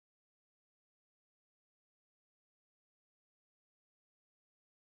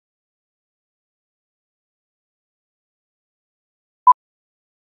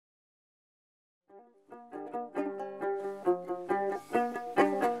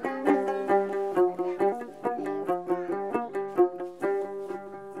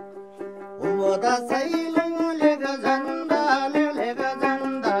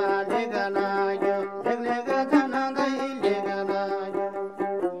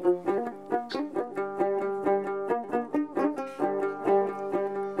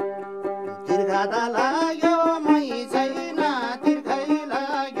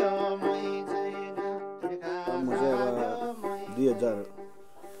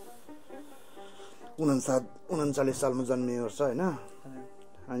उनन्चालिस सालमा जन्मिएको छ होइन।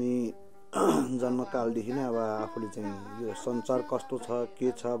 अनि जन्मकालदेखि नै अब आफूले चाहिँ यो संसार कस्तो छ के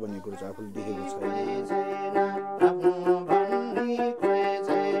छ भन्ने कुरो चाहिँ आफूले देखेको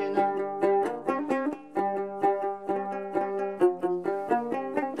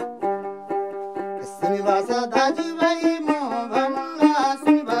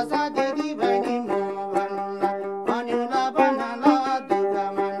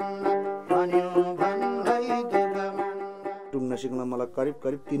सिक्न मलाई करिब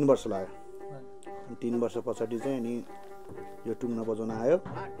 3 वर्ष लाग्यो। 3 वर्ष पछाडि चाहिँ अनि यो टुङ्ना बजाउन आयो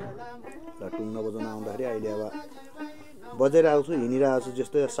र टुङ्ना बजाउन आउँदाखेरि अहिले अब बजाइरहेको छु, हिँडिरहेको छु।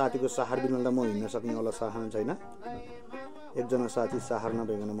 जस्तै साथीको सहार बिना त म हिँड्न सक्ने वाला साहन छैन। एकजना साथी सहार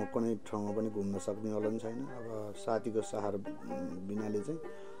नभइकन म कुनै ठाउँमा पनि घुम्न सक्ने वाला पनि छैन। अब साथीको सहार बिनाले चाहिँ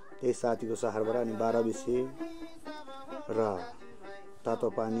त्यही साथीको सहारबाट अनि 12 बिसे र तातो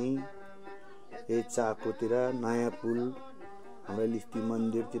पानी, यही चाकोतिर, नयाँ पुल, हाम्रो लिस्ती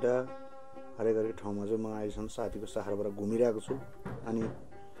मन्दिरतिर हरेक ठाउँमा चाहिँ म अहिलेसम्म साथीको सहारबाट घुमिरहेको छु। अनि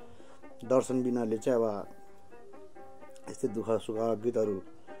दर्शन बिनाले चाहिँ अब यस्तै दुःख सुख गीतहरू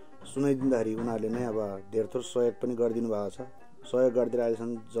सुनाइदिँदाखेरि उनीहरूले नै अब धेर थोर सहयोग पनि गरिदिनु भएको छ। सहयोग गरिदिएर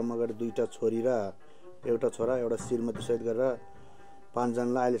अहिलेसम्म जम्मा गरेर 2टा छोरी र एउटा छोरा, एउटा श्रीमती सहित गरेर 5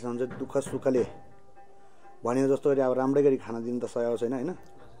 जनालाई अहिलेसम्म चाहिँ दुःख सुखले भनेको जस्तो गरी अब राम्रै गरी खाना दिनु त सकेको छैन होइन,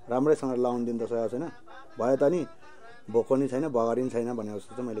 राम्रैसँग लाउनु दिनु त सकेको छैन। भयो त नि भोको नि छैन, भगरी नि छैन भनेको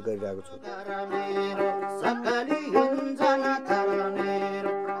जस्तो चाहिँ मैले गरिरहेको छु।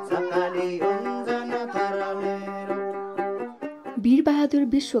 Bir Bahadur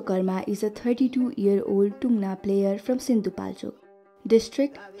Biswakarma is a 32-year-old Tungna player from Sindhupalchok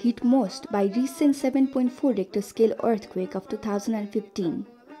district hit most by recent 7.4 Richter scale earthquake of 2015.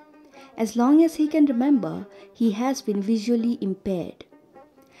 As long as he can remember, he has been visually impaired.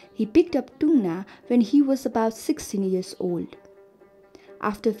 He picked up Tungna when he was about 16 years old.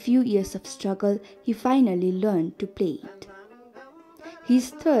 After a few years of struggle, he finally learned to play it. His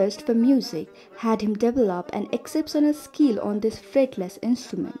thirst for music had him develop an exceptional skill on this fretless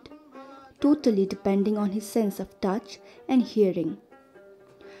instrument, totally depending on his sense of touch and hearing.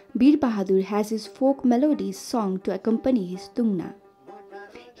 Bir Bahadur has his folk melodies sung to accompany his Tungna.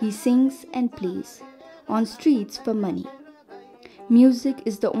 He sings and plays on streets for money. Music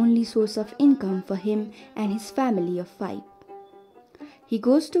is the only source of income for him and his family of 5. He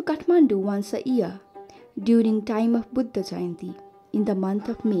goes to Kathmandu once a year during time of Buddha Jayanti in the month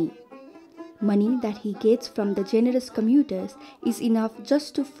of May. Money that he gets from the generous commuters is enough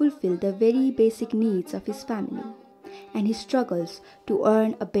just to fulfill the very basic needs of his family, and he struggles to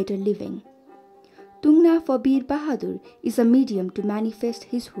earn a better living. Tungna for Bir Bahadur is a medium to manifest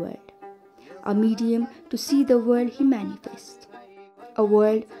his word, a medium to see the world he manifests, a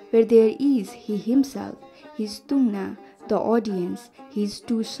world where there is he himself, his Tungna, the audience, his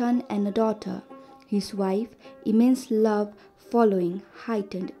 2 sons and a daughter, his wife, immense love following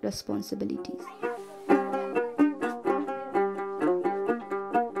heightened responsibilities.